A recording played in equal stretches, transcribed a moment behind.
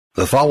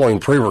The following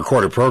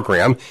pre-recorded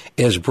program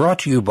is brought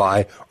to you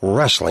by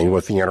Wrestling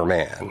with the Inner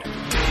Man.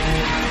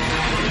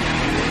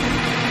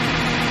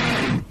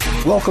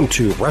 Welcome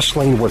to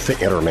Wrestling with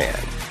the Inner Man,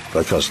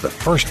 because the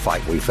first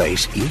fight we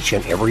face each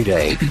and every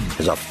day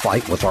is a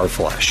fight with our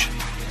flesh.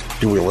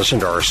 Do we listen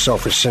to our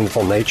selfish,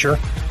 sinful nature,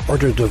 or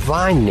to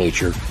divine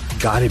nature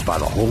guided by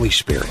the Holy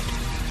Spirit?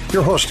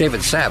 Your host,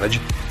 David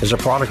Savage, is a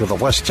product of the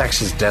West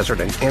Texas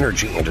desert and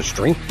energy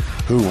industry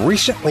who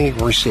recently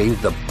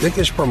received the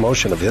biggest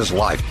promotion of his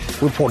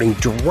life, reporting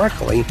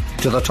directly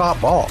to the top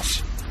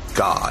boss,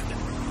 God.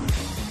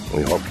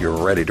 We hope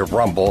you're ready to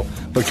rumble,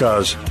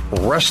 because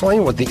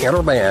Wrestling with the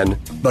Inner Man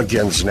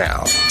begins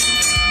now.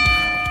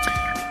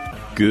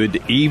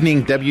 Good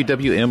evening,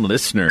 WWM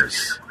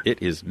listeners.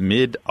 It is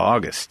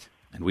mid-August,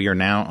 and we are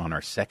now on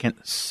our second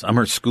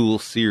Summer School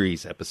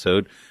Series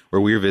episode,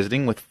 where we are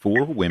visiting with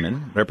 4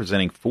 women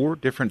representing 4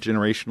 different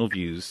generational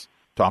views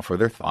to offer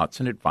their thoughts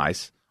and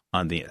advice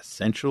on the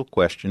essential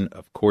question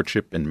of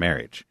courtship and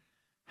marriage.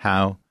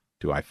 How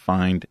do I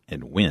find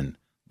and win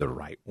the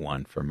right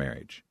one for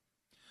marriage?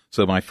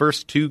 So my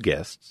first 2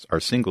 guests are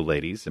single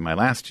ladies, and my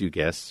last 2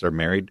 guests are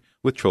married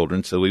with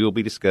children, so we will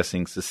be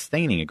discussing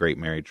sustaining a great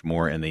marriage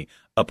more in the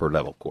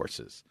upper-level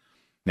courses.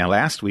 Now,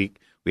 last week,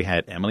 we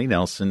had Emily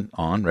Nelson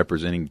on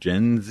representing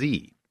Gen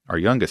Z, our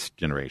youngest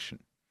generation,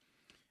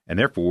 and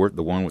therefore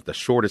the one with the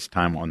shortest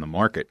time on the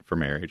market for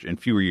marriage and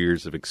fewer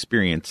years of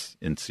experience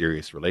in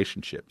serious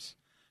relationships.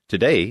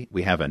 Today,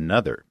 we have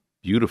another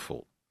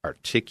beautiful,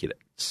 articulate,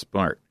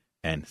 smart,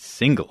 and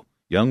single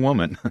young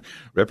woman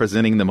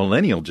representing the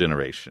millennial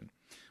generation.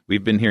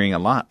 We've been hearing a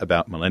lot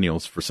about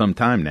millennials for some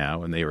time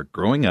now, and they are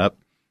growing up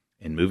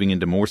and moving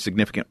into more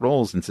significant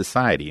roles in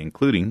society,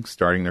 including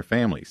starting their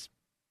families.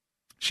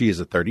 She is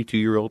a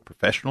 32-year-old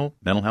professional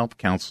mental health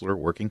counselor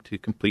working to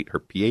complete her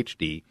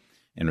Ph.D.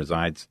 and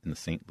resides in the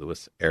St.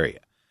 Louis area.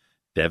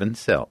 Devin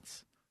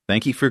Seltz,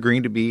 thank you for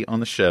agreeing to be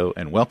on the show,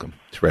 and welcome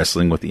to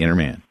Wrestling with the Inner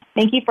Man.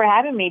 Thank you for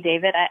having me,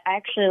 David. I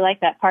actually like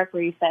that part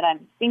where you said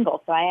I'm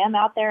single, so I am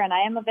out there and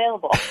I am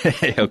available.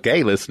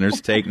 Okay, listeners,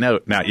 take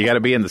note. Now, you got to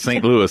be in the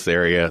St. Louis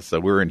area,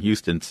 so we're in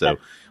Houston, so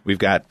we've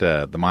got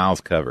the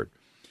miles covered.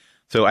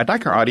 So I'd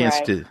like our audience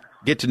to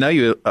get to know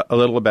you a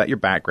little about your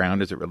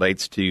background as it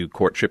relates to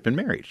courtship and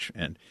marriage.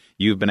 And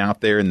you've been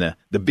out there in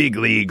the big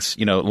leagues,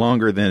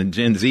 longer than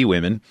Gen Z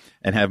women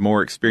and have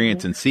more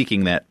experience in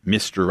seeking that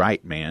Mr.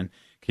 Right man.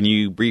 Can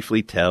you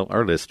briefly tell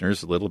our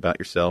listeners a little about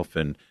yourself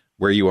and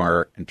where you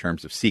are in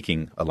terms of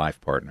seeking a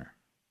life partner?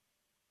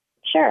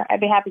 Sure, I'd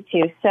be happy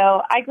to.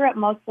 So I grew up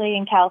mostly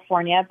in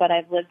California, but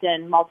I've lived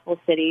in multiple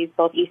cities,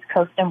 both East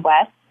Coast and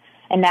West,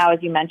 and now, as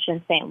you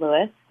mentioned, St.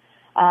 Louis.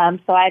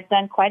 So I've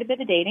done quite a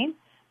bit of dating.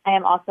 I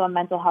am also a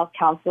mental health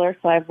counselor,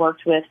 so I've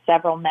worked with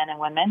several men and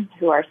women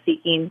who are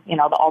seeking,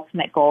 the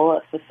ultimate goal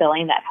of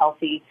fulfilling that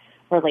healthy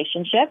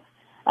relationship.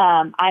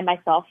 I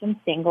myself am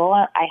single.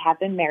 I have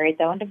been married,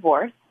 though, and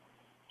divorced.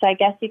 So I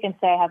guess you can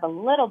say I have a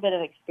little bit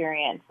of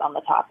experience on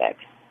the topic.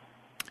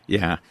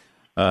 Yeah.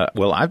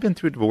 Well, I've been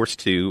through divorce,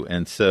 too.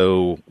 And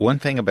so one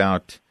thing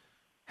about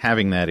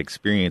having that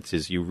experience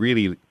is you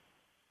really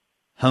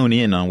hone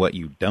in on what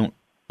you don't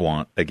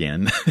want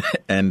again.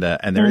 and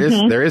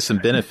there is some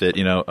benefit,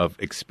 of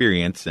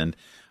experience. And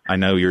I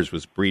know yours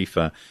was brief.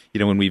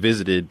 When we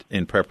visited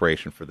in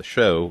preparation for the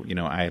show,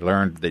 I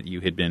learned that you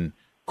had been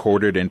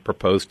courted and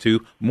proposed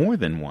to more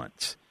than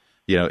once.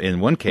 In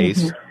one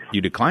case,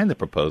 you declined the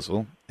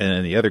proposal, and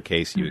in the other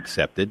case, you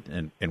accepted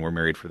and were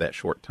married for that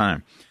short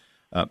time.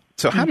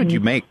 So how did you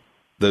make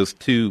those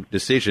 2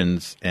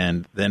 decisions,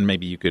 and then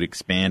maybe you could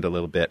expand a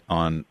little bit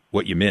on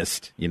what you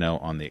missed,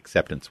 on the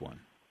acceptance one?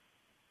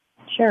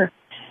 Sure.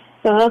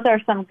 So those are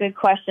some good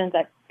questions.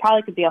 That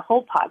probably could be a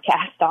whole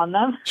podcast on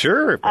them.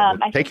 Sure.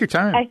 Take your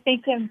time. I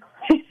think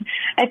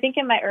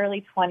in my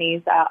early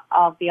 20s,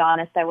 I'll be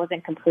honest, I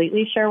wasn't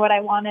completely sure what I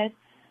wanted.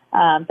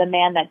 The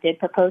man that did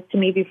propose to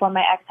me before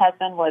my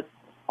ex-husband was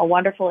a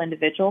wonderful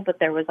individual, but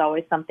there was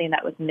always something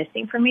that was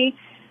missing for me.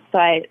 So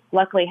I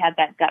luckily had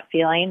that gut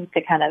feeling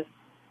to kind of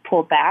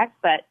pull back.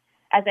 But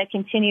as I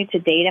continued to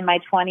date in my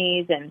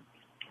 20s and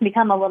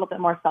become a little bit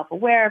more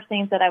self-aware of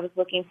things that I was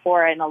looking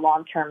for in a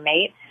long-term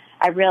mate,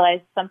 I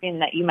realized something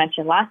that you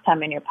mentioned last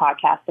time in your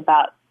podcast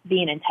about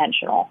being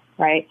intentional,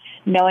 right?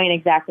 Knowing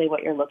exactly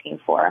what you're looking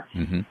for.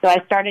 So I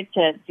started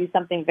to do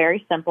something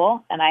very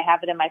simple, and I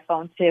have it in my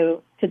phone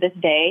to this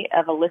day,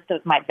 of a list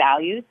of my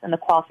values and the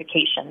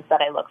qualifications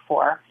that I look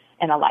for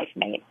in a life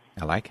mate.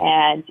 I like it.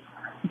 And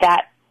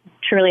that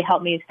truly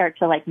helped me start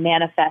to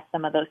manifest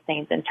some of those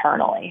things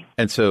internally.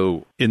 And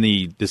so in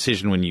the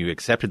decision when you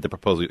accepted the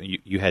proposal,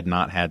 you had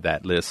not had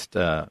that list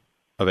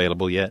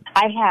available yet?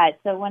 I had.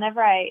 So whenever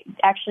I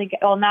actually,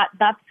 not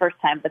the first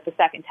time, but the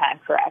second time,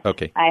 correct.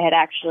 Okay. I had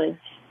actually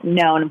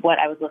known what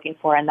I was looking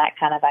for, and that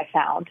kind of I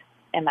found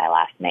in my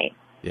last mate.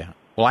 Yeah.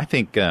 Well, I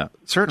think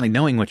certainly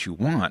knowing what you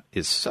want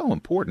is so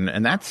important,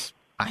 and that's,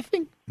 I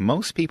think,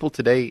 most people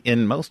today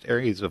in most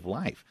areas of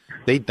life,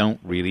 they don't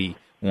really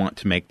want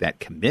to make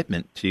that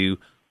commitment to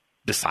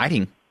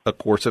deciding a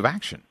course of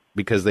action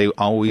because they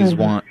always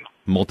want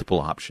multiple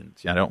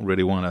options. I don't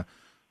really want to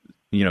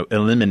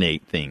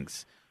eliminate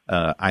things.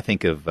 I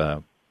think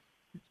of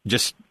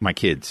just my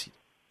kids.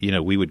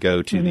 We would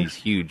go to these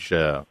huge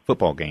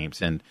football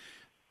games, and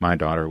my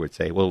daughter would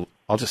say, well,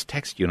 I'll just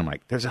text you. And I'm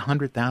like, there's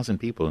 100,000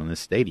 people in this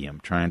stadium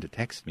trying to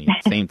text me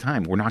at the same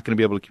time. We're not going to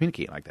be able to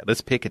communicate like that.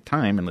 Let's pick a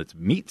time and let's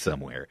meet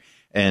somewhere.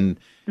 And,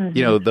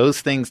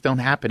 those things don't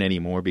happen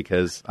anymore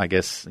because I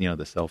guess,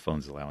 the cell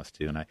phones allow us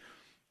to. And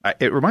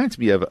it reminds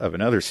me of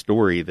another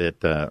story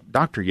that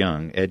Dr.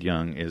 Young, Ed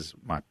Young, is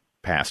my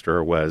pastor,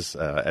 or was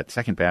at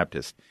Second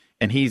Baptist.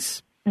 And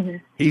he's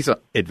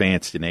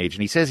advanced in age,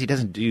 and he says he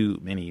doesn't do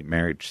many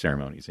marriage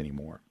ceremonies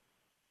anymore.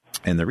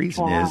 And the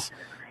reason is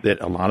that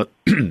a lot of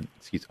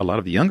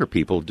the younger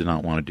people do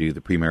not want to do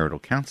the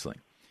premarital counseling.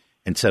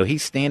 And so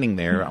he's standing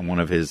there on one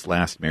of his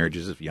last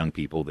marriages of young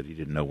people that he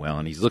didn't know well,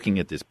 and he's looking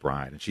at this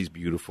bride, and she's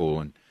beautiful,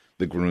 and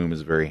the groom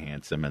is very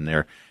handsome, and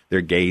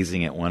they're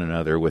gazing at one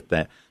another with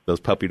those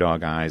puppy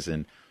dog eyes,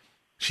 and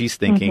she's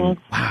thinking,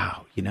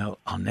 wow,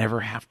 I'll never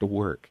have to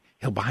work.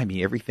 He'll buy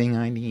me everything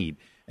I need.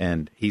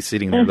 And he's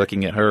sitting there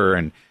looking at her,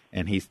 and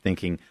he's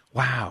thinking,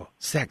 wow,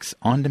 sex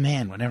on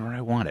demand whenever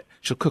I want it.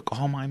 She'll cook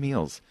all my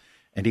meals.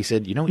 And he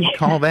said, you know what you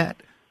call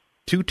that?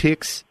 2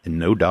 ticks and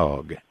no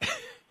dog.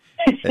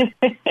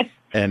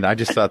 And I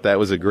just thought that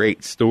was a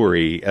great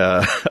story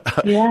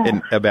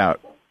and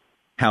about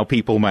how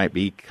people might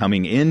be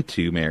coming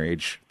into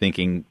marriage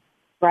thinking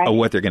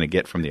what they're going to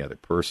get from the other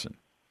person.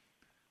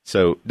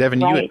 So,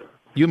 Devin,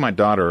 you and my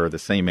daughter are the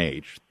same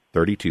age,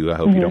 32. I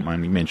hope you don't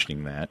mind me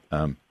mentioning that.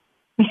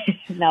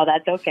 No,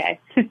 that's okay.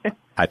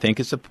 I think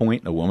it's a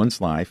point in a woman's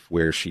life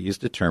where she is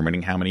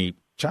determining how many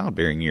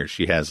childbearing years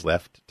she has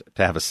left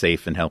to have a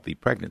safe and healthy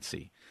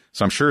pregnancy.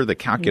 So I'm sure the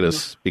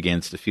calculus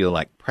begins to feel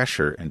like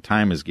pressure, and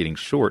time is getting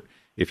short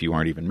if you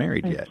aren't even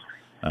married yet.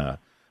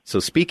 So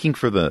speaking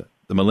for the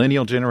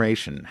millennial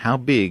generation, how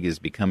big is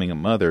becoming a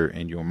mother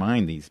in your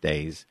mind these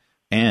days?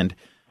 And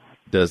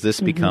does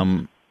this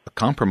become a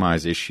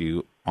compromise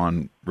issue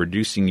on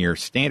reducing your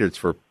standards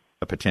for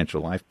a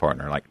potential life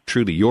partner, like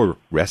truly your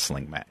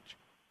wrestling match?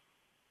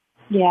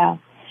 Yeah.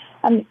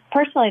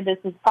 Personally, this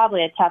is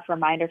probably a tough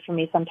reminder for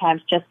me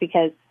sometimes, just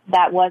because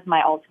that was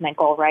my ultimate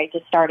goal, right? To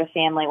start a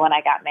family when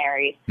I got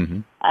married.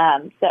 And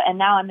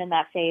now I'm in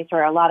that phase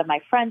where a lot of my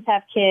friends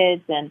have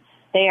kids and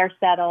they are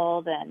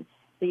settled. And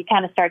so you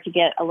kind of start to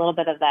get a little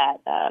bit of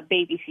that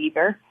baby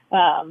fever,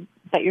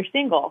 but you're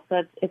single.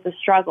 So it's a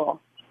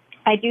struggle.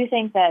 I do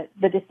think that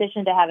the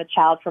decision to have a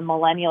child for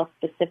millennials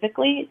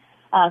specifically,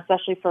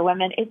 especially for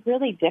women, it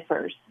really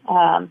differs.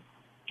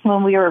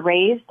 When we were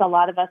raised, a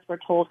lot of us were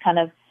told kind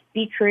of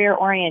be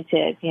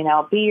career-oriented,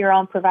 be your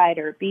own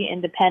provider, be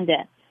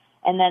independent.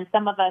 And then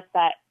some of us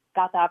that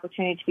got the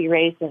opportunity to be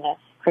raised in a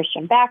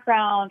Christian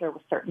background or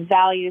with certain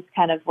values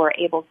kind of were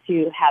able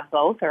to have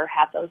both or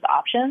have those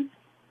options.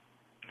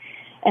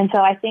 And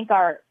so I think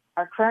our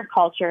current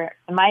culture,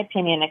 in my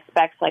opinion,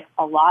 expects like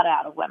a lot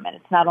out of women.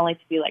 It's not only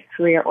to be like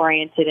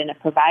career-oriented and a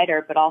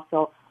provider, but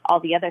also all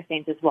the other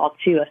things as well,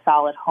 too, a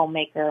solid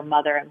homemaker,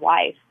 mother, and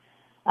wife.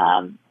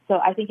 So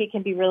I think it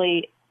can be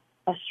really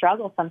a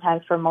struggle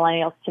sometimes for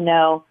millennials to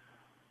know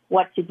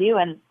what to do.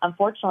 And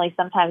unfortunately,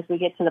 sometimes we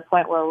get to the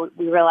point where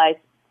we realize,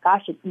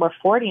 gosh, we're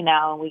 40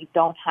 now and we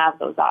don't have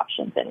those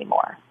options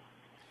anymore.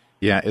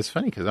 Yeah, it's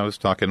funny because I was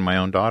talking to my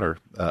own daughter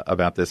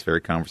about this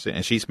very conversation,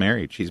 and she's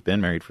married. She's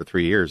been married for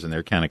 3 years, and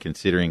they're kind of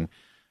considering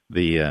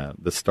the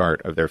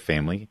start of their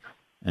family.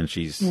 And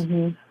she's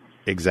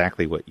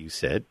exactly what you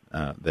said,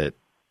 that,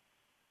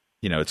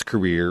 it's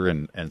career.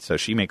 And so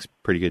she makes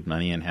pretty good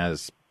money and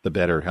has the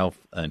better health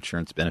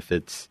insurance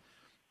benefits.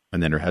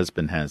 And then her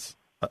husband has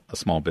a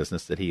small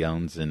business that he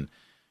owns. And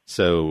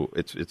so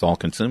it's all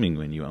consuming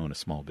when you own a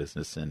small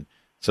business. And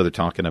so they're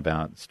talking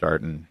about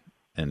starting,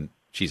 and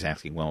she's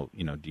asking, well,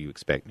 do you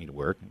expect me to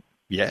work?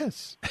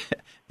 Yes.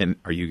 And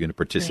are you going to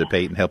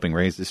participate in helping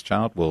raise this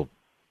child? Well,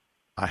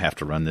 I have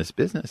to run this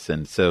business.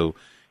 And so,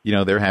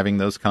 they're having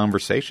those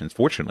conversations.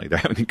 Fortunately, they're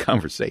having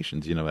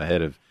conversations,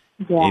 ahead of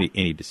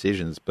any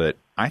decisions. But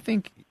I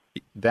think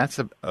that's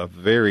a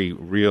very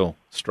real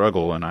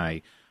struggle. And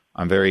I'm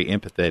very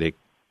empathetic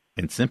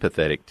and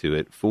sympathetic to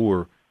it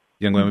for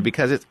young women,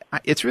 because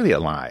it's really a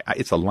lie.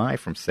 It's a lie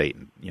from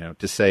Satan,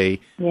 to say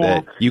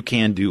that you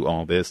can do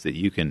all this, that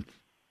you can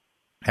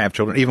have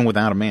children even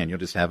without a man. You'll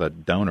just have a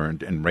donor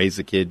and raise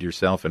the kid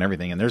yourself and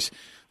everything. And there's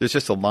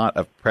just a lot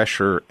of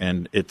pressure,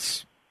 and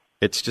it's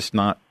just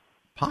not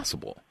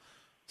possible.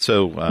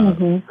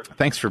 So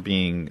thanks for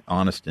being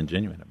honest and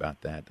genuine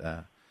about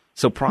that.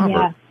 So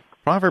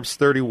Proverbs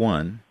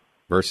 31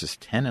 verses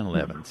 10 and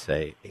 11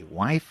 say, a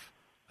wife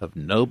of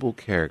noble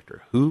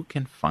character, who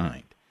can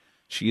find?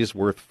 She is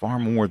worth far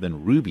more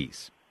than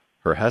rubies.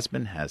 Her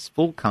husband has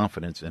full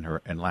confidence in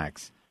her and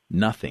lacks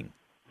nothing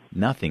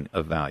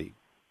of value.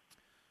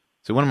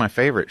 So one of my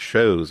favorite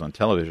shows on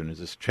television is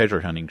this treasure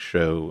hunting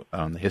show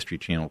on the History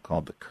Channel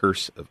called The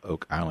Curse of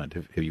Oak Island.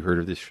 Have you heard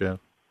of this show?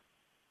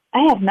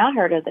 I have not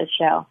heard of this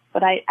show,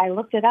 but I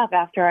looked it up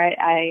after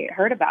I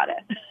heard about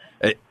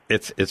it.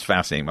 It's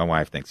fascinating. My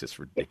wife thinks it's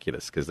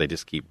ridiculous because they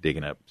just keep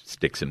digging up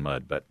sticks and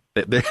mud, but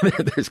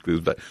There's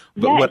clues, but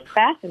yeah, it's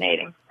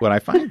fascinating. What I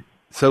find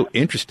so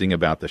interesting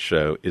about the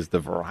show is the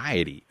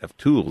variety of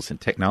tools and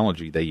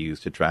technology they use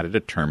to try to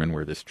determine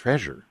where this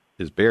treasure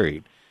is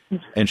buried.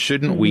 And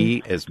shouldn't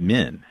we, as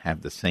men,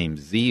 have the same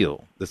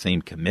zeal, the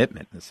same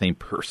commitment, the same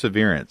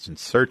perseverance in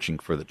searching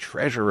for the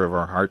treasure of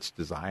our heart's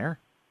desire?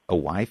 A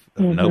wife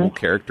of noble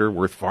character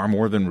worth far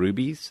more than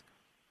rubies?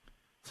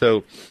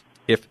 So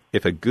if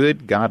a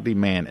good, godly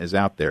man is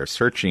out there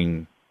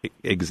searching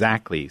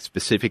exactly,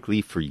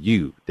 specifically for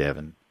you,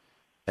 Devin,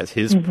 as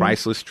his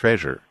priceless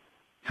treasure,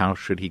 how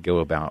should he go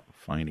about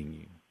finding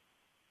you?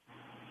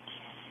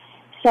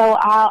 So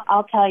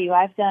I'll tell you,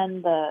 I've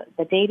done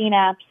the dating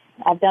apps.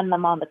 I've done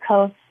them on the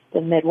coast,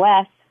 the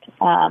Midwest.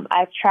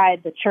 I've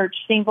tried the church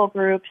single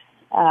groups,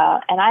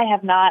 and I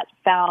have not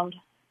found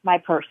my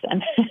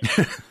person.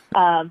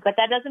 But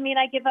that doesn't mean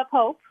I give up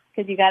hope,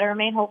 because you got to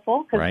remain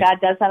hopeful, because God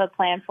does have a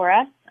plan for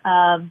us.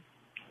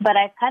 But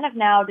I've kind of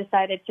now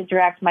decided to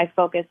direct my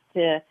focus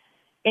to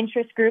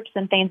interest groups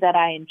and things that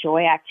I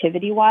enjoy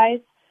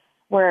activity-wise,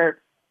 where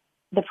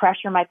the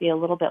pressure might be a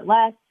little bit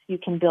less. You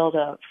can build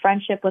a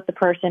friendship with the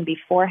person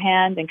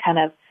beforehand and kind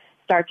of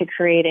start to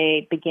create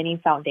a beginning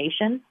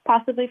foundation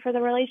possibly for the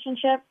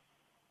relationship.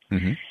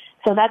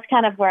 So that's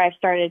kind of where I've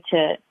started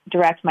to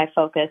direct my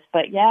focus.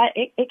 But yeah,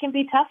 it can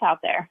be tough out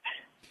there.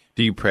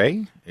 Do you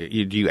pray?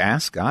 Do you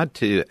ask God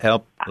to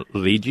help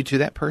lead you to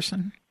that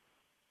person?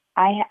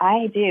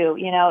 I do.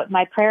 You know,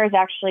 my prayers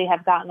actually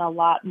have gotten a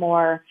lot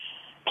more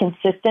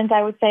consistent,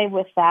 I would say,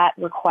 with that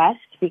request,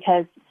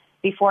 because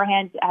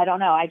beforehand, I don't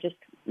know,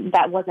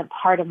 that wasn't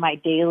part of my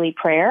daily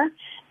prayer.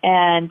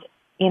 And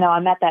you know,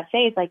 I'm at that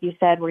phase, like you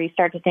said, where you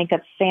start to think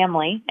of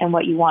family and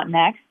what you want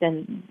next,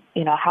 and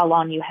you know how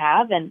long you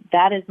have, and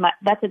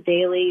that's a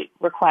daily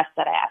request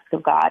that I ask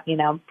of God. You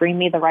know, bring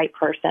me the right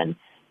person,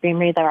 bring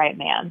me the right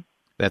man.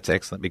 That's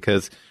excellent,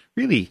 because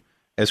really,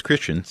 as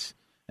Christians,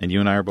 and you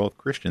and I are both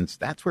Christians,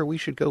 that's where we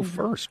should go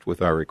first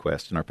with our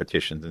requests and our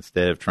petitions,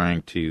 instead of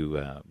trying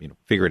to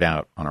figure it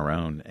out on our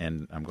own.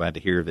 And I'm glad to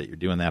hear that you're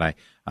doing that.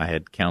 I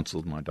had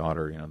counseled my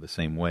daughter, the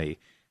same way,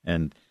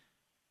 and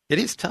it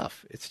is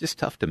tough. It's just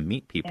tough to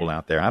meet people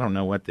out there. I don't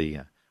know what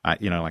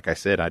like I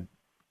said,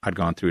 I'd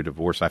gone through a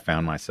divorce. I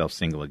found myself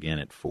single again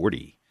at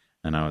 40,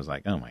 and I was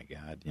like, oh my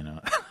God,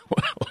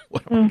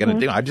 what am I going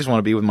to do? I just want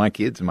to be with my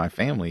kids and my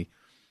family.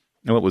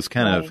 And what was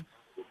kind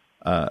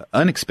of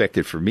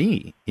unexpected for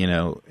me,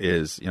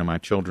 is my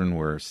children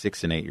were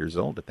 6 and 8 years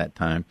old at that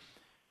time,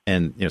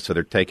 and so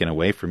they're taken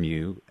away from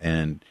you,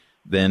 and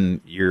then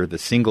you're the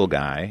single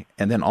guy,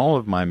 and then all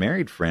of my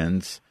married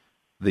friends,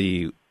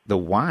 the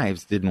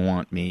wives didn't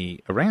want me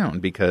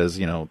around because,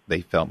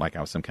 they felt like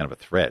I was some kind of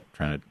a threat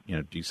trying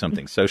to, do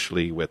something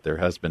socially with their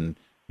husband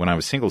when I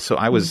was single. So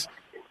I was,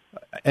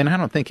 and I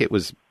don't think it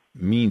was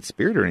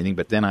mean-spirited or anything,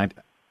 but then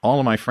all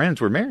of my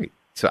friends were married.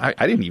 So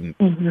I didn't even,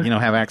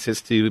 have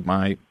access to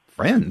my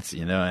friends,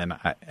 and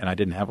I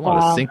didn't have a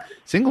lot of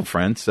single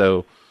friends.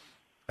 So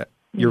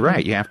you're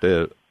right. You have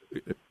to,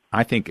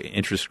 I think,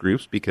 interest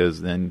groups,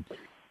 because then,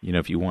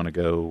 if you want to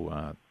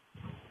go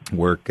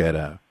work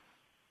at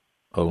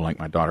like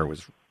my daughter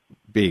was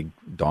big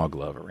dog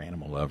lover,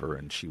 animal lover,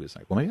 and she was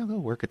like, well, maybe I'll go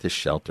work at this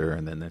shelter,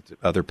 and then there's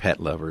other pet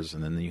lovers,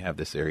 and then you have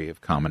this area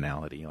of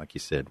commonality, like you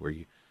said, where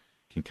you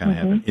can kind of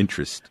have an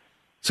interest.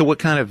 So what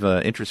kind of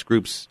interest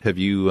groups have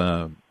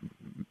you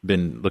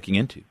been looking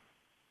into?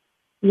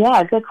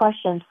 Yeah, good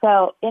question.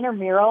 So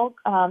intramural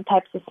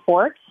types of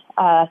sports.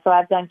 So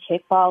I've done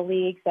kickball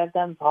leagues. I've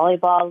done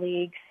volleyball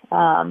leagues.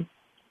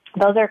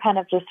 Those are kind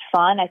of just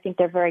fun. I think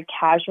they're very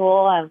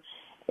casual.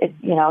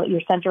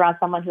 You're centered around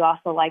someone who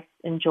also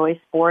enjoys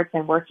sports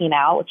and working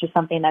out, which is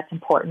something that's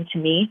important to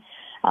me.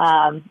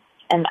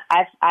 And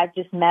I've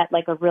just met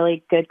a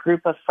really good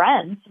group of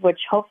friends, which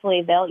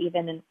hopefully they'll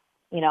even,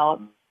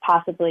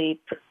 possibly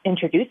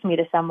introduce me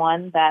to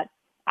someone that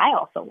I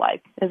also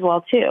like as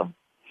well too.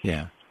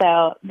 Yeah.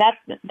 So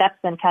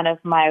that's been kind of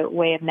my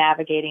way of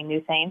navigating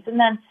new things. And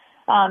then,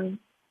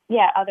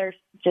 other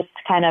just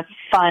kind of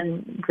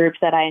fun groups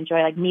that I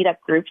enjoy, like meetup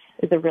groups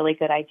is a really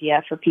good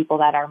idea for people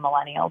that are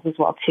millennials as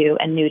well too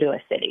and new to a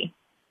city.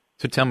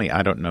 So tell me,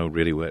 I don't know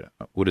really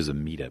what is a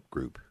meetup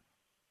group?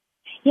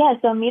 Yeah,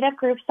 so meetup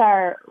groups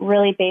are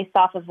really based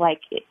off of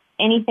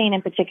anything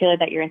in particular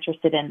that you're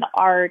interested in, the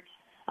art,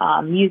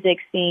 music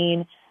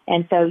scene.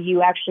 And so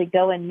you actually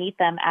go and meet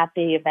them at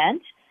the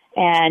event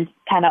and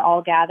kind of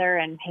all gather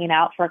and hang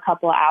out for a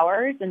couple of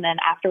hours. And then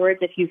afterwards,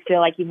 if you feel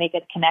like you make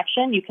a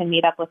connection, you can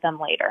meet up with them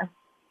later.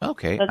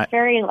 Okay. So it's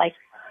very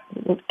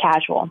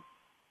casual.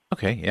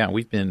 Okay. Yeah.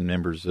 We've been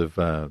members of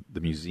the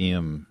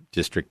museum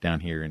district down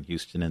here in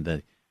Houston,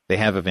 and they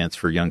have events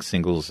for young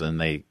singles, and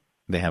they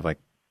have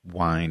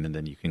wine, and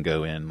then you can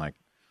go in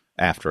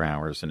after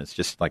hours, and it's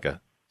just a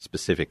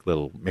specific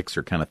little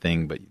mixer kind of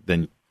thing. But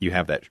then you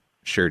have that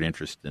shared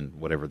interest in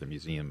whatever the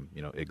museum,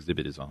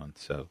 exhibit is on.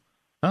 So,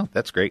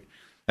 that's great.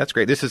 That's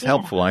great. This is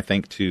helpful, I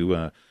think,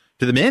 to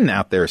the men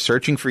out there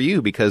searching for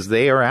you, because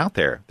they are out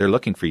there. They're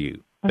looking for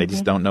you. They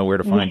just don't know where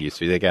to find you.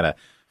 So they got to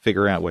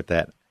figure out what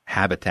that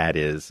habitat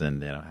is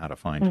and how to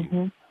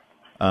find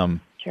you.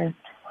 Sure.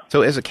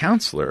 So as a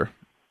counselor,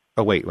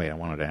 wait, I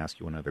wanted to ask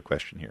you one other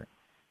question here.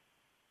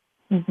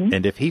 Mm-hmm.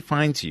 And if he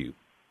finds you,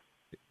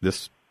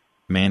 this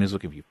man who's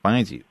looking for you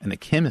finds you, and the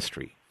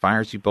chemistry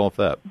fires you both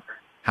up,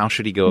 how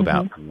should he go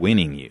about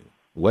winning you?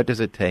 What does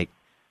it take?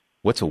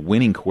 What's a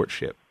winning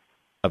courtship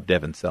of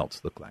Devin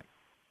Seltz look like?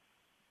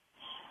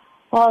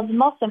 Well, the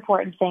most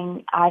important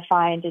thing I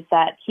find is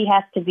that he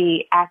has to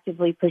be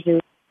actively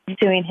pursuing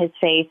his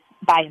faith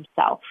by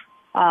himself.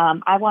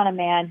 I want a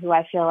man who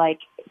I feel like,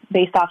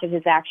 based off of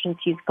his actions,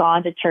 he's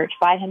gone to church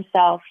by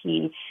himself.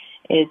 He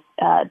is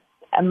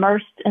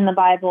immersed in the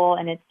Bible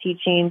and its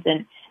teachings,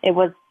 and it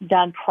was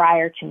done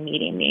prior to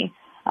meeting me.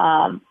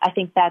 I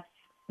think that's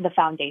the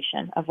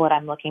foundation of what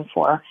I'm looking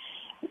for.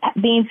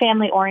 Being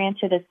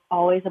family-oriented is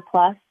always a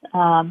plus,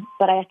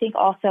 but I think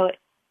also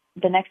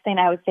the next thing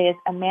I would say is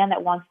a man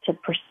that wants to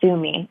pursue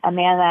me, a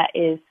man that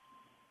is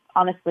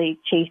honestly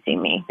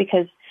chasing me,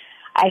 because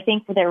I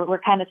think that we're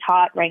kind of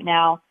taught right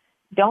now,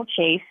 don't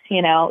chase,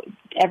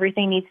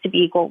 everything needs to be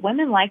equal.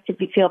 Women like to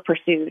feel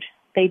pursued.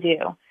 They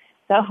do.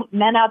 So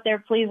men out there,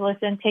 please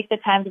listen, take the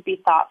time to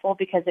be thoughtful,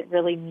 because it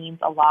really means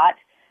a lot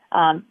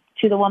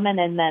to the woman,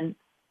 and then,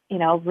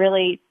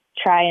 really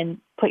try and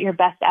put your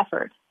best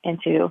effort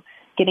into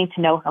getting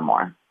to know her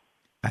more.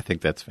 I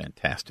think that's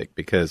fantastic,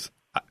 because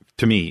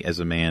to me, as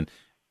a man,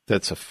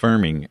 that's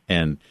affirming.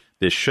 And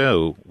this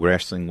show,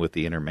 Wrestling with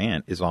the Inner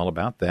Man, is all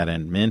about that.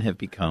 And men have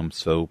become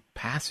so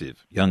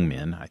passive, young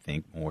men, I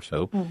think, more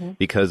so,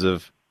 because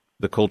of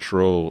the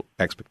cultural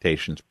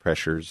expectations,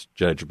 pressures,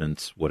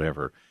 judgments,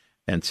 whatever.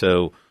 And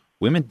so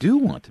women do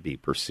want to be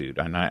pursued.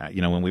 And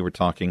when we were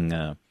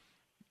talking,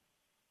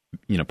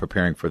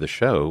 preparing for the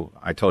show,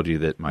 I told you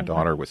that my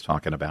daughter was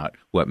talking about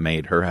what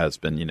made her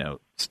husband,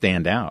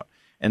 stand out,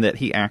 and that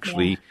he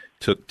actually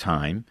took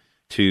time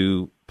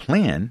to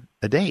plan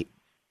a date,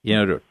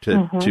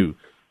 to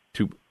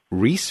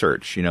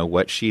research,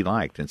 what she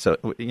liked. And so,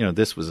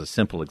 this was a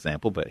simple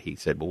example, but he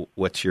said, well,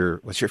 what's your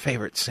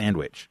favorite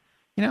sandwich?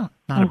 Not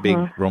a big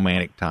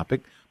romantic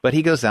topic, but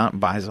he goes out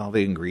and buys all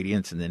the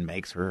ingredients and then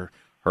makes her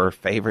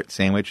favorite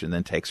sandwich, and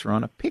then takes her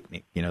on a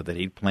picnic, that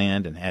he'd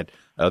planned, and had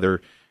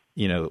other,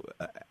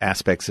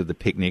 aspects of the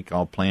picnic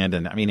all planned.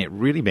 And I mean, it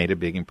really made a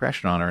big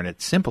impression on her, and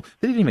it's simple.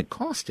 It didn't even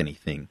cost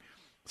anything.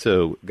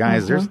 So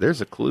guys,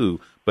 there's a clue,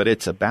 but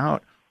it's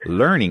about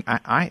learning.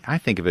 I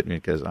think of it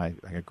because I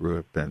grew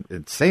up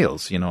in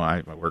sales.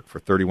 I worked for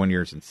 31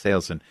 years in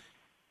sales, and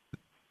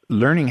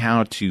learning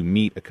how to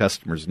meet a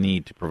customer's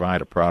need to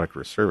provide a product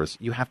or a service,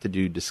 you have to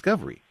do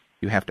discovery.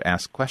 You have to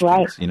ask questions.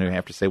 Right. You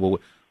have to say, well,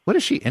 what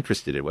is she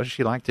interested in? What does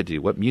she like to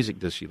do? What music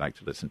does she like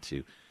to listen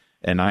to?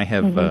 And I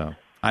have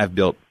I've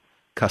built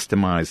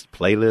customized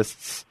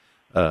playlists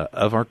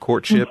of our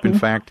courtship. In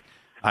fact,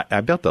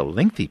 I built a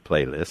lengthy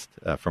playlist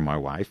for my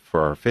wife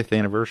for our 5th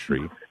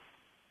anniversary.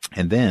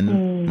 And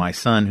then my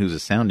son, who's a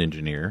sound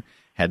engineer,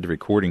 had the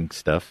recording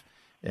stuff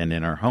and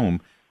in our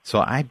home. So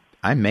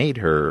I made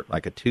her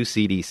like a 2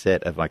 CD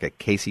set of like a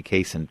Casey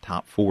Kasem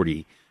top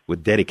 40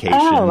 with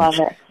dedications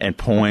and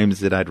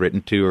poems that I'd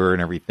written to her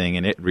and everything.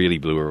 And it really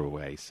blew her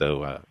away.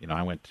 So,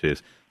 I went to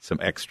some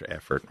extra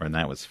effort, and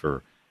that was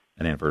for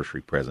an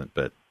anniversary present.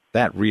 But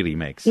that really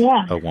makes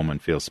a woman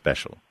feel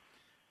special.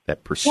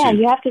 That pursuit. Yeah,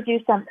 you have to do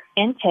some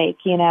intake,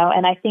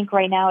 and I think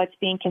right now it's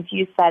being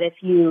confused that if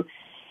you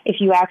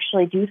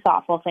actually do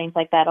thoughtful things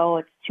like that, oh,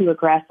 it's too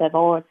aggressive,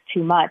 oh, it's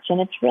too much, and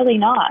it's really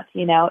not,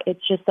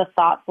 it's just a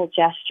thoughtful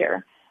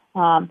gesture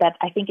that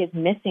I think is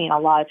missing a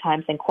lot of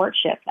times in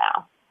courtship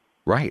now.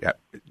 Right,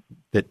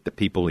 that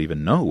people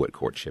even know what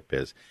courtship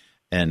is.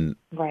 And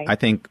I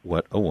think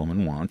what a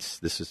woman wants,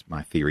 this is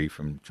my theory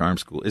from Charm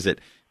School, is that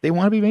they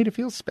want to be made to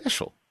feel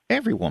special.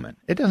 Every woman.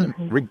 It doesn't,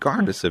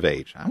 regardless of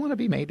age. I want to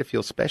be made to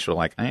feel special,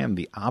 like I am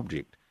the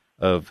object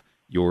of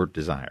your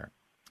desire.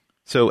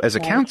 So as a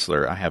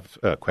counselor, I have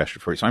a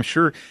question for you. So I'm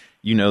sure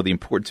you know the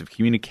importance of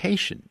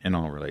communication in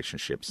all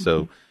relationships.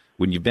 So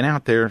when you've been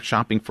out there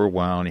shopping for a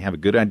while and you have a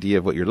good idea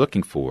of what you're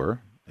looking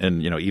for,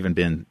 and, even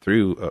been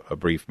through a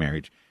brief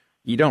marriage,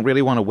 you don't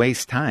really want to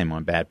waste time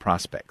on bad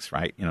prospects,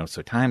 right?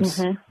 So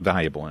time's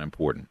valuable and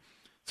important.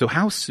 So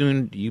how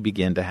soon do you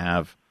begin to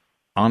have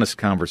honest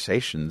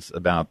conversations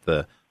about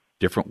the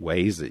different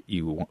ways that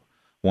you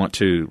want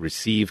to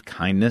receive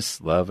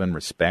kindness, love, and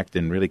respect,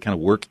 and really kind of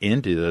work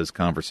into those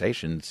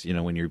conversations,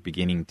 when you're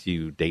beginning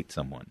to date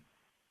someone?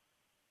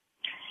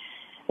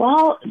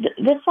 Well,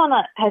 this one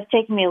has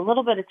taken me a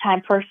little bit of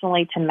time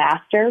personally to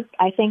master,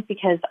 I think,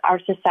 because our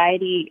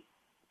society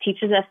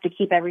teaches us to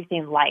keep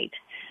everything light.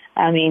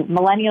 I mean,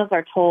 millennials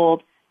are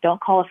told, don't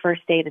call a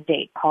first date a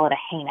date, call it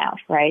a hangout,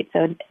 right?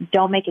 So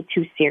don't make it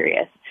too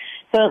serious.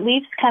 So it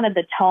leaves kind of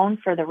the tone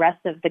for the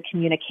rest of the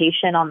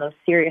communication on those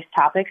serious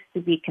topics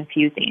to be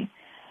confusing.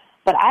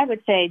 But I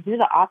would say do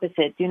the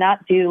opposite. Do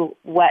not do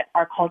what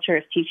our culture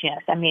is teaching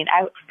us. I mean,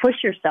 push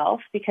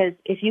yourself, because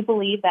if you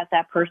believe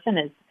that person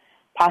is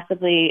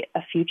possibly a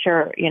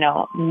future,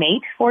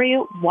 mate for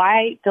you,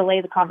 why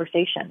delay the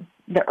conversation?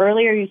 The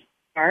earlier you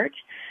start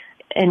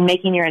in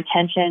making your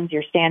intentions,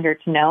 your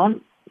standards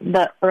known,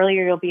 the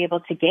earlier you'll be able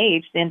to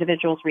gauge the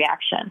individual's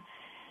reaction.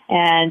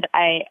 And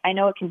I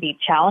know it can be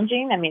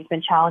challenging. I mean, it's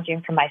been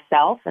challenging for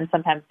myself and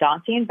sometimes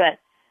daunting, but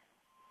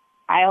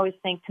I always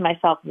think to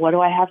myself, what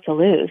do I have to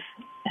lose?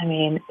 I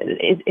mean,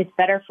 it's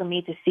better for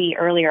me to see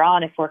earlier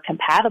on if we're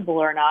compatible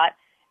or not,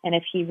 and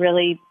if he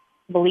really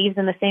believes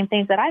in the same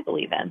things that I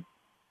believe in.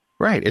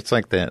 Right. It's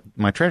like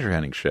my treasure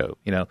hunting show,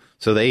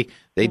 so they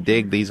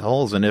dig these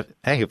holes, and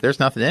if there's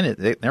nothing in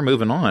it, they're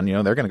moving on.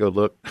 They're going to go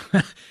look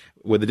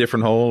with a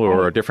different hole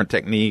or a different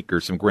technique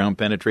or some ground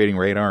penetrating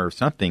radar or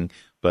something.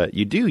 But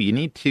you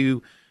need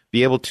to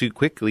be able to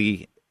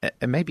quickly,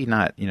 and maybe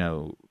not,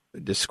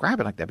 describe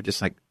it like that, but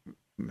just like,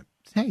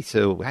 hey,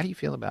 so how do you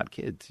feel about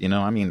kids?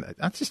 I mean,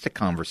 that's just a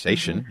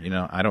conversation,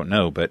 I don't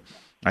know, but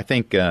I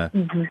think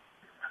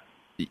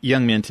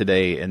young men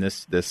today and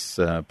this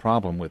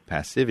problem with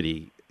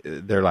passivity,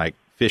 they're like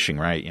fishing,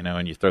 right?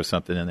 And you throw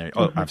something in there.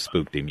 Oh, I've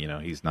spooked him.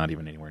 He's not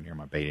even anywhere near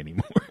my bait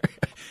anymore.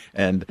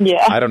 And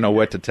I don't know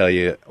what to tell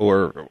you,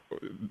 or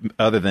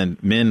other than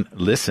men,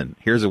 listen.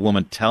 Here's a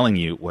woman telling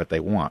you what they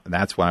want. And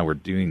that's why we're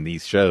doing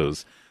these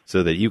shows,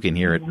 so that you can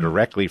hear it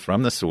directly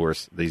from the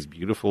source. These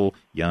beautiful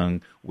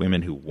young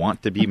women who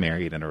want to be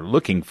married and are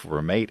looking for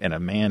a mate, and a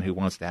man who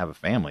wants to have a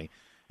family.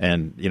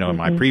 And, in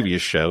my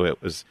previous show, it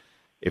was,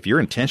 if you're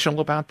intentional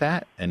about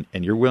that and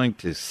you're willing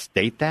to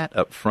state that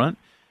up front,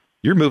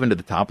 you're moving to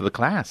the top of the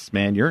class,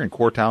 man. You're in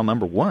quartile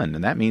number 1,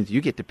 and that means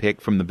you get to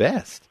pick from the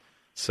best.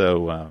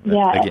 So,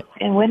 again,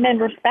 and women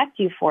respect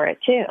you for it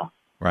too.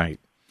 Right.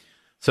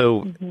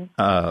 So,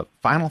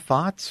 final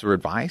thoughts or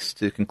advice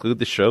to conclude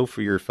the show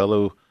for your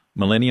fellow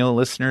millennial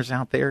listeners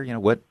out there?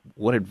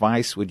 What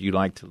advice would you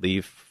like to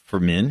leave for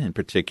men in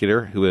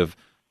particular who have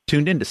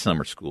tuned into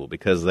summer school,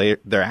 because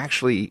they're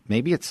actually,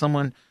 maybe it's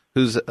someone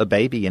who's a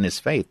baby in his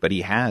faith, but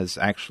he has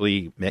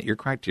actually met your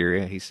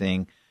criteria. He's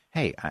saying,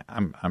 hey,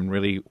 I'm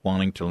really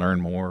wanting to learn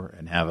more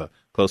and have a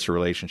closer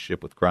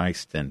relationship with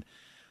Christ. And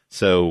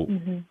so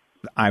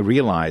I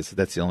realize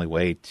that's the only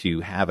way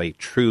to have a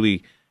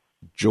truly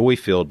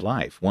joy-filled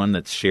life, one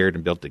that's shared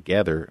and built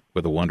together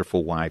with a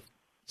wonderful wife,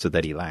 so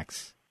that he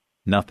lacks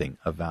nothing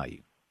of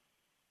value.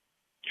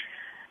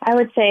 I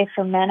would say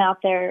for men out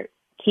there,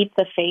 keep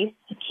the faith,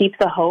 keep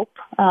the hope.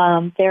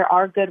 There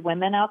are good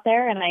women out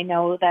there, and I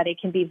know that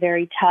it can be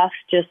very tough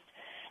just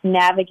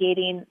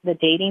navigating the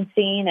dating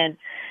scene and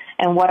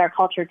what our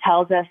culture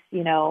tells us,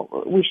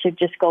 we should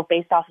just go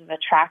based off of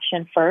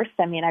attraction first.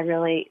 I mean,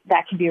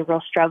 that can be a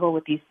real struggle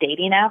with these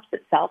dating apps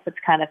itself. It's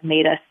kind of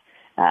made us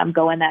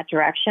go in that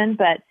direction.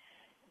 But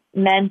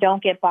men,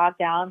 don't get bogged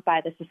down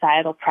by the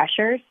societal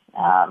pressures.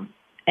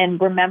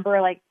 And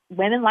remember,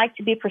 women like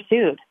to be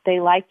pursued. They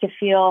like to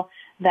feel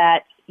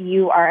that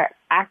you are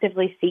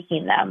actively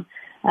seeking them.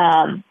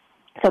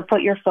 So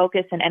put your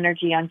focus and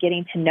energy on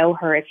getting to know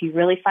her. If you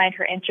really find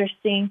her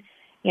interesting,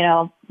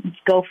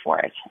 go for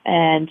it,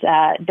 and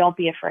don't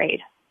be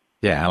afraid.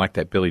 Yeah, I like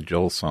that Billy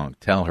Joel song,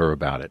 Tell Her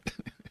About It.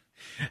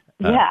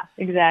 Yeah,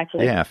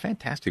 exactly. Yeah,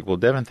 fantastic. Well,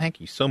 Devin, thank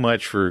you so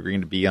much for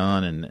agreeing to be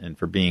on and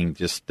for being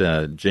just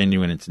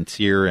genuine and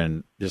sincere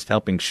and just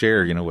helping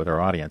share, with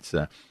our audience.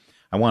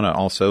 I want to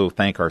also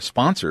thank our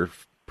sponsor,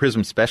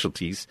 Prism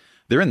Specialties.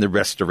 They're in the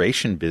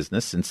restoration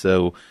business, and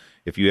so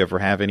if you ever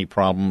have any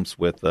problems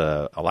with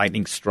a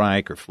lightning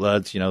strike or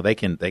floods, they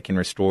can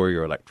restore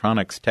your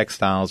electronics,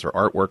 textiles, or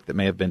artwork that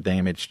may have been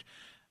damaged.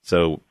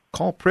 So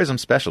call Prism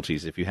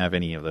Specialties if you have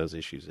any of those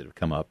issues that have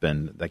come up,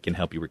 and they can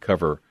help you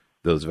recover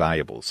those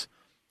valuables.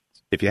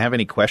 If you have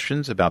any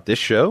questions about this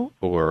show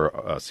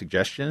or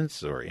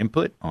suggestions or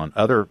input on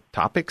other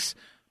topics,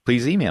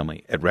 please email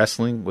me at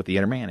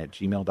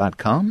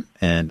wrestlingwiththeinnerman@gmail.com,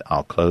 and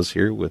I'll close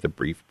here with a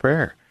brief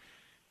prayer.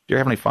 Dear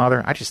Heavenly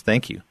Father, I just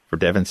thank you for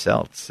Devin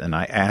Seltz, and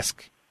I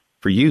ask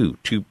for you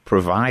to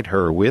provide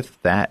her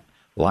with that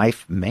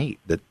life mate,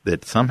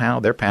 that somehow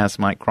their paths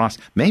might cross,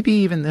 maybe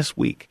even this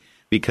week,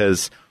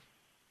 because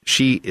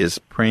she is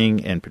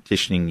praying and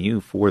petitioning you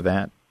for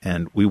that,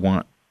 and we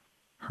want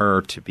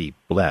her to be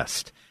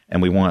blessed,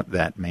 and we want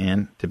that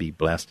man to be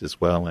blessed as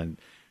well. And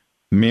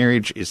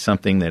marriage is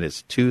something that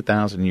is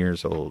 2,000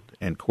 years old,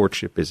 and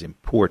courtship is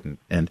important,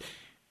 and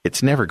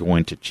it's never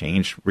going to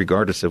change,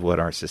 regardless of what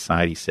our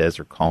society says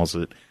or calls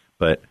it.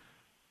 But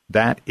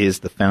that is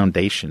the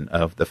foundation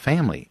of the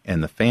family,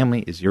 and the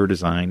family is your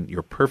design,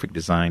 your perfect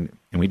design.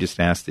 And we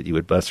just ask that you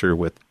would bless her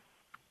with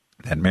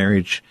that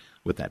marriage,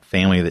 with that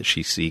family that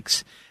she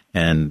seeks,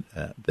 and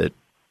that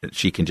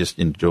she can just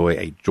enjoy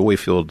a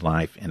joy-filled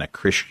life in a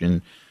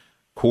Christian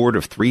cord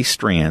of 3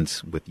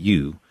 strands with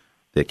you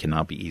that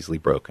cannot be easily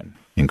broken.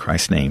 In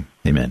Christ's name,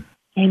 amen.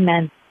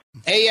 Amen.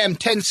 AM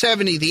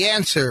 1070, The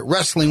Answer,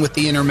 Wrestling with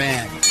the Inner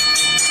Man.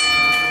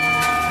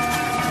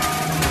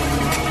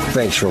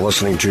 Thanks for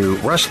listening to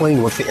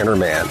Wrestling with the Inner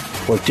Man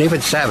with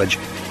David Savage.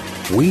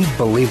 We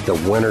believe the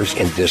winners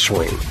in this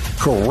ring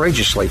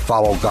courageously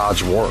follow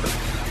God's word,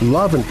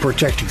 love and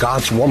protect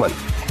God's woman,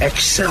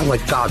 excel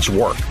at God's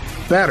work,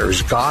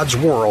 betters God's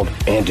world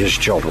and his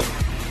children.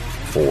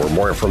 For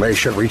more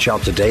information, reach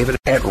out to David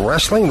at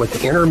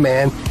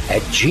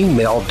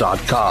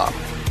wrestlingwiththeinnerman@gmail.com.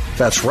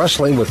 That's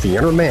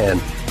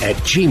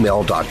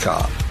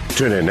wrestlingwiththeinnerman@gmail.com.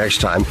 Tune in next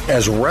time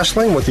as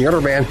Wrestling with the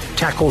Inner Man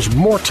tackles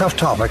more tough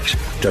topics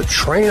to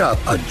train up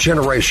a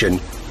generation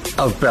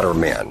of better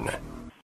men.